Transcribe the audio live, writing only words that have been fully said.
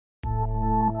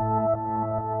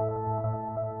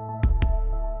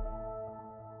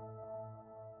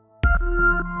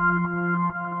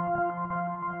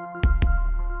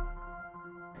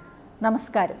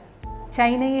നമസ്കാരം.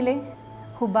 ചൈനയിലെ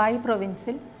ഹുബായ്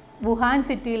പ്രൊവിൻസിൽ വുഹാൻ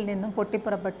സിറ്റിയിൽ നിന്നും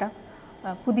പൊട്ടിപ്പുറപ്പെട്ട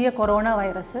പുതിയ കൊറോണ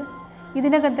വൈറസ്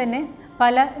ഇതിനകം തന്നെ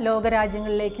പല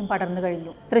ലോകരാജ്യങ്ങളിലേക്കും പടർന്നു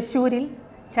കഴിഞ്ഞു. തൃശ്ശൂരിൽ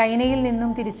ചൈനയിൽ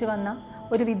നിന്നും തിരിച്ചു വന്ന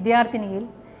ഒരു വിദ്യാർത്ഥിനിയിൽ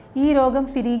ഈ രോഗം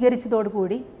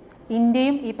സ്ഥിരീകരിച്ചതോടുകൂടി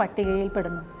ഇന്ത്യയും ഈ പട്ടികയിൽ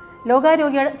പെടുന്നു.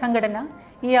 ലോകാരോഗ്യ സംഘടന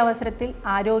ഈ അവസരത്തിൽ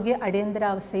ആരോഗ്യ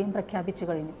അടിയന്തരാവസ്ഥയും പ്രഖ്യാപിച്ചു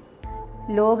കഴിഞ്ഞു.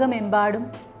 ലോകമെമ്പാടും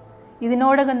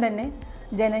ഇതിനോടകം തന്നെ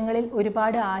ജനങ്ങളിൽ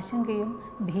ഒരുപാട് ആശങ്കയും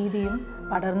ഭീതിയും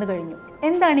പടർന്നു കഴിഞ്ഞു.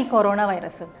 എന്താണ് ഈ കൊറോണ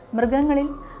വൈറസ്? മൃഗങ്ങളിൽ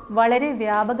വളരെ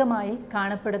വ്യാപകമായി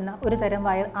കാണപ്പെടുന്ന ഒരു തരം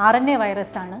RNA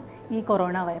വൈറസാണ് ഈ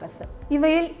കൊറോണ വൈറസ്.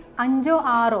 ഇവയിൽ 5 or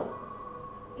 6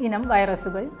 ഇനം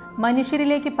വൈറസുകൾ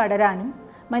മനുഷ്യരിലേക്ക് പടരാനും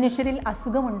മനുഷ്യരിൽ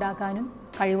അസുഖമുണ്ടാക്കാനും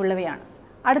കഴിവുള്ളവയാണ്.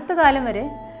 അടുത്ത കാലം വരെ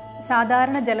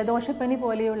സാധാരണ ജലദോഷപ്പനി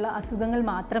പോലെയുള്ള അസുഖങ്ങൾ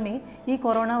മാത്രമേ ഈ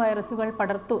കൊറോണ വൈറസുകൾ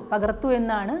പകർത്തൂ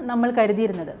എന്നാണ് നമ്മൾ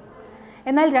കരുതിയിരുന്നത്.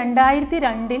 എന്നാൽ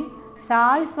 2002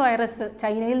 സാൾസ് വൈറസ്,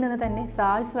 ചൈനയിൽ നിന്ന് തന്നെ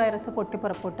സാൾസ് വൈറസ്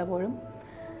പൊട്ടിപ്പുറപ്പെട്ടപ്പോഴും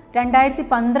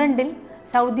 2012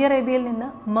 സൗദി അറേബ്യയിൽ നിന്ന്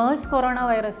മേഴ്സ് കൊറോണ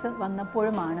വൈറസ്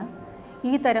വന്നപ്പോഴുമാണ്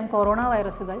ഈ തരം കൊറോണ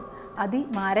വൈറസുകൾ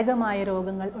അതിമാരകമായ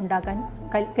രോഗങ്ങൾ ഉണ്ടാക്കാൻ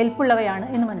കെൽപ്പുള്ളവയാണ്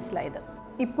എന്ന് മനസ്സിലായത്.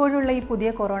 ഇപ്പോഴുള്ള ഈ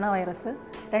പുതിയ കൊറോണ വൈറസ്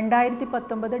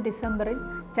 2019 ഡിസംബറിൽ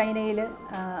ചൈനയിൽ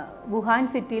വുഹാൻ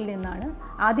സിറ്റിയിൽ നിന്നാണ്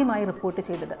ആദ്യമായി റിപ്പോർട്ട്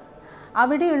ചെയ്തത്.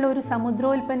 അവിടെയുള്ള ഒരു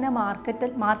സമുദ്രോൽപ്പന്ന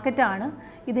മാർക്കറ്റാണ്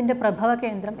ഇതിൻ്റെ പ്രഭവ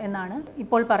കേന്ദ്രം എന്നാണ്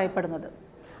ഇപ്പോൾ പറയപ്പെടുന്നത്.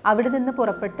 അവിടെ നിന്ന്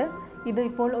പുറപ്പെട്ട് ഇത്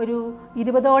ഇപ്പോൾ ഒരു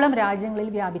 20ഓളം രാജ്യങ്ങളിൽ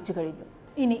വ്യാപിച്ചു കഴിഞ്ഞു.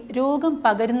 ഇനി രോഗം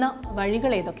പകരുന്ന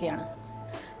വഴികൾ ഏതൊക്കെയാണ്?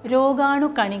 രോഗാണു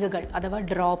കണികകൾ അഥവാ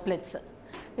ഡ്രോപ്ലെറ്റ്സ്.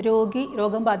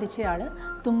 രോഗം ബാധിച്ചയാൾ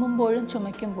തുമ്മുമ്പോഴും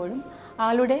ചുമയ്ക്കുമ്പോഴും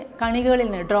ആളുടെ കണികകളിൽ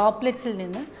നിന്ന്, ഡ്രോപ്ലെറ്റ്സിൽ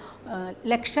നിന്ന്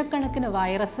ലക്ഷക്കണക്കിന്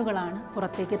വൈറസുകളാണ്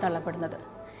പുറത്തേക്ക് തള്ളപ്പെടുന്നത്.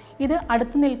 ഇത്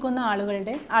അടുത്ത് നിൽക്കുന്ന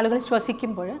ആളുകൾ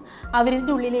ശ്വസിക്കുമ്പോൾ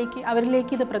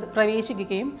അവരിലേക്ക് ഇത്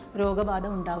പ്രവേശിക്കുകയും രോഗബാധ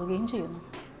ഉണ്ടാവുകയും ചെയ്യുന്നു.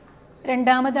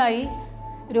 രണ്ടാമതായി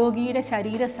രോഗിയുടെ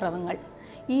ശരീരസ്രവങ്ങൾ.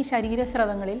 ഈ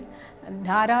ശരീരസ്രവങ്ങളിൽ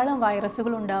ധാരാളം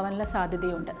വൈറസുകൾ ഉണ്ടാവാനുള്ള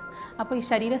സാധ്യതയുണ്ട്. അപ്പോൾ ഈ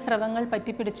ശരീരസ്രവങ്ങൾ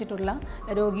പറ്റിപ്പിടിച്ചിട്ടുള്ള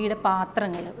രോഗിയുടെ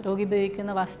പാത്രങ്ങൾ, രോഗി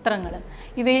ഉപയോഗിക്കുന്ന വസ്ത്രങ്ങൾ,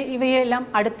 ഇവയെല്ലാം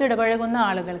അടുത്തിടപഴകുന്ന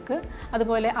ആളുകൾക്ക്,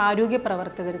 അതുപോലെ ആരോഗ്യ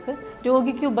പ്രവർത്തകർക്ക്,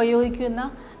 രോഗിക്ക് ഉപയോഗിക്കുന്ന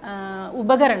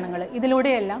ഉപകരണങ്ങൾ,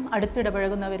 ഇതിലൂടെയെല്ലാം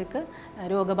അടുത്തിടപഴകുന്നവർക്ക്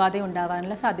രോഗബാധ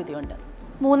ഉണ്ടാവാനുള്ള സാധ്യതയുണ്ട്.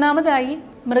 മൂന്നാമതായി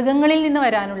മൃഗങ്ങളിൽ നിന്ന്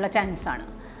വരാനുള്ള ചാൻസാണ്.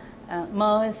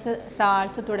 മേഴ്സ്,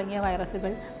 സാൾസ് തുടങ്ങിയ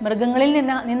വൈറസുകൾ മൃഗങ്ങളിൽ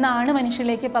നിന്നാണ്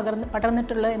മനുഷ്യരിലേക്ക്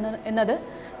പടർന്നിട്ടുള്ളത് എന്നത്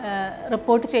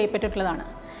റിപ്പോർട്ട് ചെയ്യപ്പെട്ടിട്ടുള്ളതാണ്.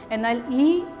 എന്നാൽ ഈ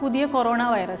പുതിയ കൊറോണ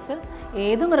വൈറസ്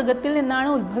ഏത് മൃഗത്തിൽ നിന്നാണ്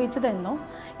ഉത്ഭവിച്ചതെന്നോ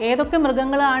ഏതൊക്കെ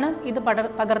മൃഗങ്ങളാണ് ഇത്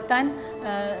പകർത്താൻ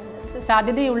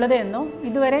സാധ്യതയുള്ളതെന്നോ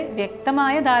ഇതുവരെ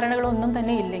വ്യക്തമായ ധാരണകളൊന്നും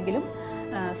തന്നെ ഇല്ലെങ്കിലും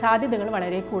സാധ്യതകൾ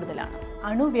വളരെ കൂടുതലാണ്.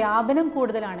 അണുവ്യാപനം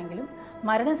കൂടുതലാണെങ്കിലും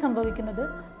മരണം സംഭവിക്കുന്നത്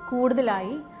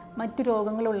കൂടുതലായി മറ്റു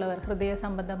രോഗങ്ങളുള്ളവർ, ഹൃദയ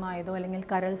സംബന്ധമായതോ അല്ലെങ്കിൽ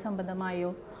കരൾ സംബന്ധമായോ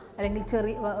അല്ലെങ്കിൽ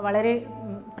വളരെ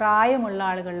പ്രായമുള്ള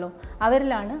ആളുകളിലോ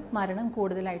അവരിലാണ് മരണം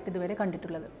കൂടുതലായിട്ട് ഇതുവരെ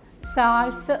കണ്ടിട്ടുള്ളത്.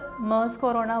 സാൾസ്, മേഴ്സ്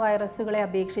കൊറോണ വൈറസുകളെ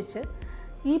അപേക്ഷിച്ച്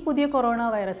ഈ പുതിയ കൊറോണ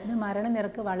വൈറസിന്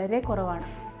മരണനിരക്ക് വളരെ കുറവാണ്.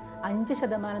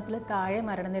 5% താഴെ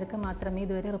മരണനിരക്ക് മാത്രമേ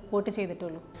ഇതുവരെ റിപ്പോർട്ട്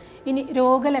ചെയ്തിട്ടുള്ളൂ. ഇനി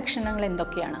രോഗലക്ഷണങ്ങൾ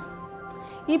എന്തൊക്കെയാണ്?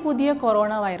 ഈ പുതിയ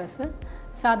കൊറോണ വൈറസ്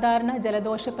സാധാരണ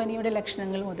ജലദോഷപ്പനിയുടെ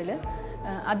ലക്ഷണങ്ങൾ മുതൽ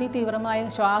അതിതീവ്രമായ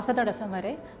ശ്വാസതടസ്സം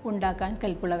വരെ ഉണ്ടാക്കാൻ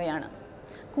കെൽപ്പുള്ളവയാണ്.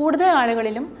 കൂടുതൽ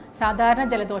ആളുകളിലും സാധാരണ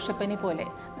ജലദോഷപ്പനി പോലെ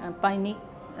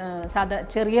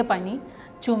ചെറിയ പനി,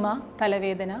 ചുമ,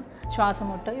 തലവേദന,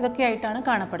 ശ്വാസമുട്ട് ഇതൊക്കെയായിട്ടാണ്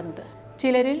കാണപ്പെടുന്നത്.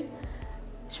 ചിലരിൽ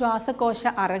ശ്വാസകോശ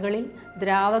അറകളിൽ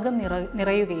ദ്രാവകം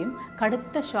നിറയുകയും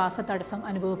കടുത്ത ശ്വാസതടസ്സം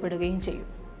അനുഭവപ്പെടുകയും ചെയ്യും.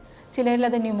 ചിലരിൽ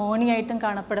അത് ന്യൂമോണിയ ആയിട്ടും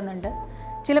കാണപ്പെടുന്നുണ്ട്.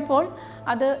 ചിലപ്പോൾ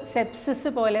അത് സെപ്സിസ്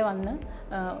പോലെ വന്ന്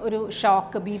ഒരു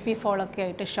ഷോക്ക്, BP ഫോളൊക്കെ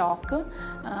ആയിട്ട് ഷോക്ക്,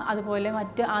 അതുപോലെ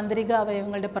മറ്റ് ആന്തരിക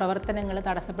അവയവങ്ങളുടെ പ്രവർത്തനങ്ങൾ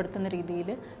തടസ്സപ്പെടുത്തുന്ന രീതിയിൽ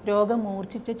രോഗം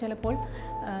മൂർച്ഛിച്ച് ചിലപ്പോൾ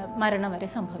മരണം വരെ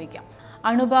സംഭവിക്കാം.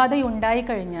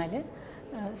 അണുബാധയുണ്ടായിക്കഴിഞ്ഞാൽ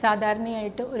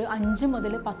സാധാരണയായിട്ട് ഒരു 5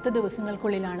 മുതൽ 10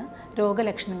 ദിവസങ്ങൾക്കുള്ളിലാണ്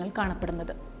രോഗലക്ഷണങ്ങൾ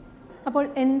കാണപ്പെടുന്നത്. അപ്പോൾ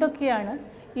എന്തൊക്കെയാണ്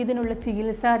ഇതിനുള്ള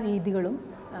ചികിത്സാ രീതികളും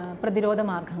പ്രതിരോധ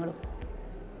മാർഗങ്ങളും?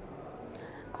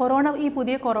 ഈ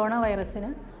പുതിയ കൊറോണ വൈറസിന്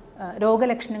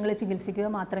രോഗലക്ഷണങ്ങൾ ചികിത്സിക്കുക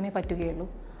മാത്രമേ പറ്റുകയുള്ളൂ.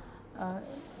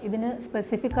 ഇതിന്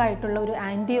സ്പെസിഫിക് ആയിട്ടുള്ള ഒരു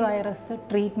ആൻറ്റിവൈറസ്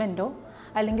ട്രീറ്റ്മെൻറ്റോ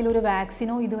അല്ലെങ്കിൽ ഒരു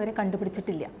വാക്സിനോ ഇതുവരെ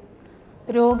കണ്ടുപിടിച്ചിട്ടില്ല.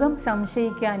 രോഗം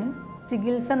സംശയിക്കാനും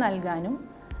ചികിത്സ നൽകാനും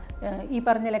ഈ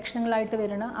പറഞ്ഞ ലക്ഷണങ്ങളായിട്ട്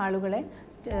വരുന്ന ആളുകളെ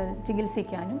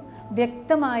ചികിത്സിക്കാനും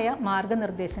വ്യക്തമായ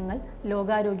മാർഗനിർദ്ദേശങ്ങൾ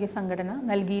ലോകാരോഗ്യ സംഘടന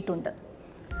നൽകിയിട്ടുണ്ട്.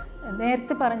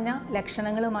 നേരത്തെ പറഞ്ഞ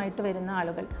ലക്ഷണങ്ങളുമായിട്ട് വരുന്ന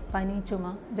ആളുകൾ, പനി, ചുമ,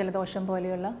 ജലദോഷം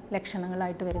പോലെയുള്ള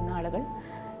ലക്ഷണങ്ങളായിട്ട് വരുന്ന ആളുകൾ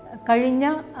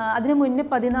അതിനു മുന്നേ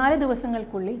 14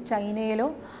 ദിവസങ്ങൾക്കുള്ളിൽ ചൈനയിലോ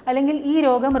അല്ലെങ്കിൽ ഈ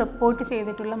രോഗം റിപ്പോർട്ട്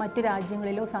ചെയ്തിട്ടുള്ള മറ്റ്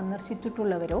രാജ്യങ്ങളിലോ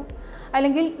സന്ദർശിച്ചിട്ടുള്ളവരോ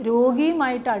അല്ലെങ്കിൽ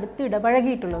രോഗിയുമായിട്ട് അടുത്ത്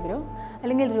ഇടപഴകിയിട്ടുള്ളവരോ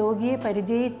അല്ലെങ്കിൽ രോഗിയെ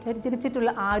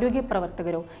പരിചരിച്ചിട്ടുള്ള ആരോഗ്യ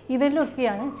പ്രവർത്തകരോ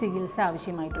ഇവരിലൊക്കെയാണ് ചികിത്സ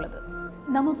ആവശ്യമായിട്ടുള്ളത്.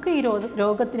 നമുക്ക് ഈ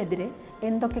രോഗത്തിനെതിരെ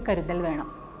എന്തൊക്കെ കരുതൽ വേണം?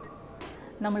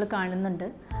 നമ്മൾ കാണുന്നുണ്ട്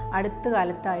അടുത്ത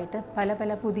കാലത്തായിട്ട്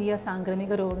പല പുതിയ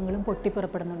സാംക്രമിക രോഗങ്ങളും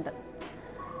പൊട്ടിപ്പുറപ്പെടുന്നുണ്ട്.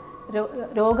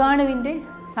 രോഗാണുവിൻ്റെ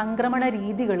സംക്രമണ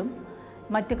രീതികളും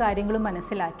മറ്റു കാര്യങ്ങളും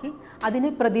മനസ്സിലാക്കി അതിനെ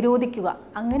പ്രതിരോധിക്കുക,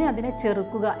 അങ്ങനെ അതിനെ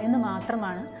ചെറുക്കുക എന്ന്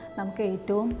മാത്രമാണ് നമുക്ക്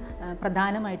ഏറ്റവും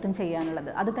പ്രധാനമായിട്ടും ചെയ്യാനുള്ളത്.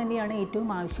 അത് തന്നെയാണ് ഏറ്റവും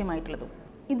ആവശ്യമായിട്ടുള്ളതും.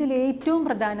 ഇതിലേറ്റവും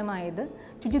പ്രധാനമായത്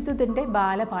ശുചിത്വത്തിൻ്റെ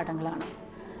ബാലപാഠങ്ങളാണ്.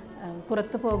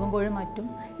 പുറത്ത് പോകുമ്പോഴും മറ്റും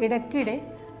ഇടയ്ക്കിടെ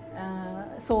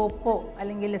സോപ്പോ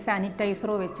അല്ലെങ്കിൽ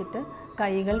സാനിറ്റൈസറോ വെച്ചിട്ട്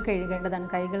കൈകൾ കഴുകേണ്ടതാണ്.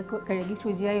 കൈകൾ കഴുകി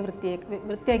ശുചിയായി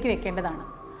വൃത്തിയാക്കി വെക്കേണ്ടതാണ്.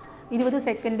 20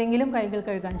 സെക്കൻഡെങ്കിലും കൈകൾ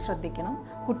കഴുകാൻ ശ്രദ്ധിക്കണം.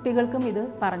 കുട്ടികൾക്കും ഇത്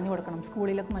പറഞ്ഞു കൊടുക്കണം.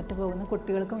 സ്കൂളിലൊക്കെ മറ്റു പോകുന്ന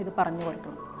കുട്ടികൾക്കും ഇത് പറഞ്ഞു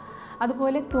കൊടുക്കണം.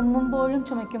 അതുപോലെ തുമ്മുമ്പോഴും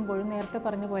ചുമയ്ക്കുമ്പോഴും നേരത്തെ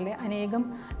പറഞ്ഞ പോലെ അനേകം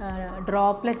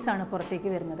ഡ്രോപ്ലെറ്റ്സ് ആണ് പുറത്തേക്ക്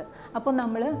വരുന്നത്. അപ്പോൾ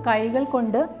നമ്മൾ കൈകൾ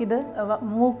കൊണ്ട് ഇത്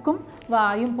മൂക്കും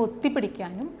വായും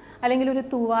പൊത്തിപ്പിടിക്കാനും അല്ലെങ്കിൽ ഒരു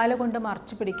തൂവാല കൊണ്ട്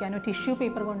മറച്ചു പിടിക്കാനോ ടിഷ്യൂ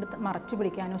പേപ്പർ കൊണ്ട് മറച്ചു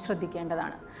പിടിക്കാനോ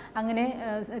ശ്രദ്ധിക്കേണ്ടതാണ്. അങ്ങനെ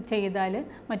ചെയ്താൽ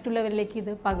മറ്റുള്ളവരിലേക്ക്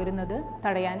ഇത് പകരുന്നത്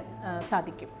തടയാൻ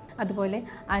സാധിക്കും. അതുപോലെ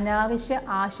അനാവശ്യ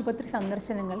ആശുപത്രി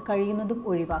സന്ദർശനങ്ങൾ കഴിയുന്നതും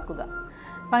ഒഴിവാക്കുക.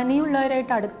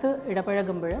 പനിയുള്ളവരായിട്ട് അടുത്ത്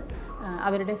ഇടപഴകുമ്പോൾ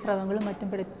അവരുടെ സ്രവങ്ങളും മറ്റും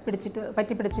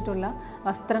പറ്റിപ്പിടിച്ചിട്ടുള്ള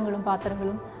വസ്ത്രങ്ങളും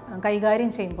പാത്രങ്ങളും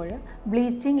കൈകാര്യം ചെയ്യുമ്പോൾ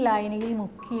ബ്ലീച്ചിങ് ലായനിയിൽ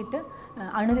മുക്കിയിട്ട്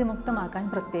അണുവിമുക്തമാക്കാൻ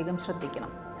പ്രത്യേകം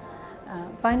ശ്രദ്ധിക്കണം.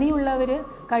 പനിയുള്ളവർ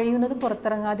കഴിയുന്നത്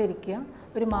പുറത്തിറങ്ങാതിരിക്കുക.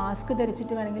 ഒരു മാസ്ക്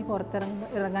ധരിച്ചിട്ട് വേണമെങ്കിൽ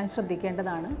പുറത്തിറങ്ങാൻ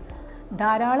ശ്രദ്ധിക്കേണ്ടതാണ്.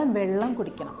 ധാരാളം വെള്ളം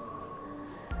കുടിക്കണം.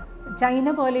 ചൈന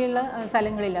പോലെയുള്ള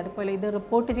സ്ഥലങ്ങളിൽ, അതുപോലെ ഇത്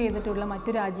റിപ്പോർട്ട് ചെയ്തിട്ടുള്ള മറ്റു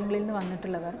രാജ്യങ്ങളിൽ നിന്ന്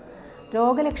വന്നിട്ടുള്ളവർ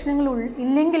രോഗലക്ഷണങ്ങൾ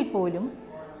ഇല്ലെങ്കിൽ പോലും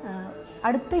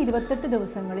അടുത്ത 28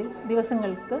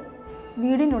 ദിവസങ്ങൾക്ക്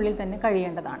വീടിനുള്ളിൽ തന്നെ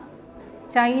കഴിയേണ്ടതാണ്.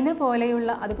 ചൈന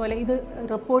പോലെയുള്ള, അതുപോലെ ഇത്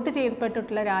റിപ്പോർട്ട്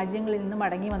ചെയ്യപ്പെട്ടിട്ടുള്ള രാജ്യങ്ങളിൽ നിന്ന്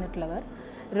മടങ്ങി വന്നിട്ടുള്ളവർ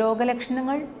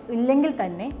രോഗലക്ഷണങ്ങൾ ഇല്ലെങ്കിൽ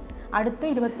തന്നെ അടുത്ത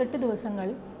 28 ദിവസങ്ങൾ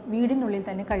വീടിനുള്ളിൽ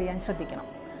തന്നെ കഴിയാൻ ശ്രദ്ധിക്കണം.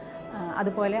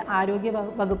 അതുപോലെ ആരോഗ്യ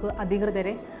വകുപ്പ്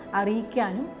അധികൃതരെ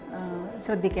അറിയിക്കാനും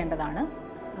ശ്രദ്ധിക്കേണ്ടതാണ്.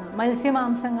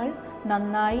 മത്സ്യമാംസങ്ങൾ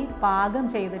നന്നായി പാകം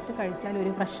ചെയ്തിട്ട് കഴിച്ചാൽ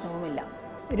ഒരു പ്രശ്നവുമില്ല.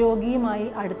 രോഗിയുമായി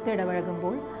അടുത്ത്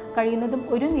ഇടപഴകുമ്പോൾ കഴിയുന്നതും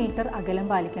 1 മീറ്റർ അകലം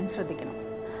പാലിക്കാൻ ശ്രദ്ധിക്കണം.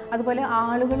 അതുപോലെ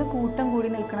ആളുകൾ കൂട്ടം കൂടി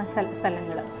നിൽക്കുന്ന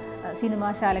സ്ഥലങ്ങൾ,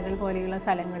 സിനിമാശാലകൾ പോലെയുള്ള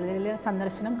സ്ഥലങ്ങളിൽ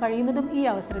സന്ദർശനം കഴിയുന്നതും ഈ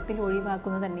അവസരത്തിൽ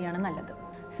ഒഴിവാക്കുന്നത് തന്നെയാണ് നല്ലത്.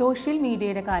 സോഷ്യൽ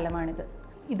മീഡിയയുടെ കാലമാണിത്.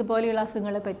 ഇതുപോലെയുള്ള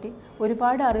അസുഖങ്ങളെപ്പറ്റി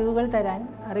ഒരുപാട്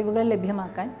അറിവുകൾ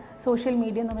ലഭ്യമാക്കാൻ സോഷ്യൽ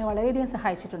മീഡിയ നമ്മെ വളരെയധികം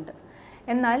സഹായിച്ചിട്ടുണ്ട്.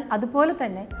 എന്നാൽ അതുപോലെ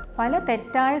തന്നെ പല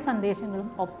തെറ്റായ സന്ദേശങ്ങളും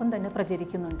ഒപ്പം തന്നെ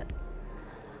പ്രചരിക്കുന്നുണ്ട്.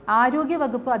 ആരോഗ്യ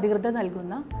വകുപ്പ് അധികൃതർ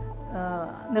നൽകുന്ന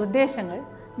നിർദ്ദേശങ്ങൾ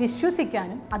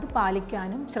വിശ്വസിക്കാനും അത്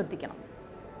പാലിക്കാനും ശ്രദ്ധിക്കണം.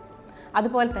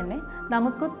 അതുപോലെ തന്നെ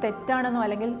നമുക്ക് തെറ്റാണെന്നോ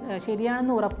അല്ലെങ്കിൽ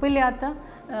ശരിയാണെന്നോ ഉറപ്പില്ലാത്ത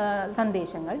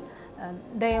സന്ദേശങ്ങൾ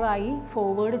ദയവായി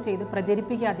ഫോർവേഡ് ചെയ്ത്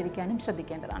പ്രചരിപ്പിക്കാതിരിക്കാനും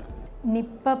ശ്രദ്ധിക്കേണ്ടതാണ്.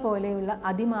 നിപ്പ പോലെയുള്ള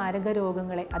അതിമാരക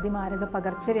രോഗങ്ങളെ, അതിമാരക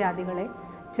പകർച്ചവ്യാധികളെ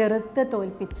ചെറുത്ത്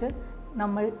തോൽപ്പിച്ച്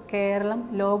കേരളം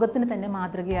ലോകത്തിന് തന്നെ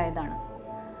മാതൃകയായതാണ്.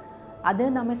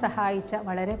 അതിന് നമ്മെ സഹായിച്ച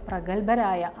വളരെ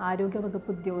പ്രഗത്ഭരായ ആരോഗ്യവകുപ്പ്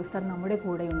ഉദ്യോഗസ്ഥർ നമ്മുടെ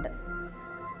കൂടെയുണ്ട്.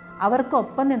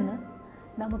 അവർക്കൊപ്പം നിന്ന്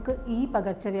നമുക്ക് ഈ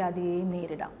പകർച്ചവ്യാധിയെയും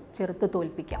നേരിടാം, ചെറുത്ത്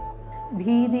തോൽപ്പിക്കാം.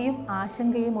 ഭീതിയും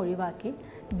ആശങ്കയും ഒഴിവാക്കി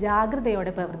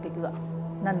ജാഗ്രതയോടെ പ്രവർത്തിക്കുക.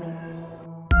 നന്ദി.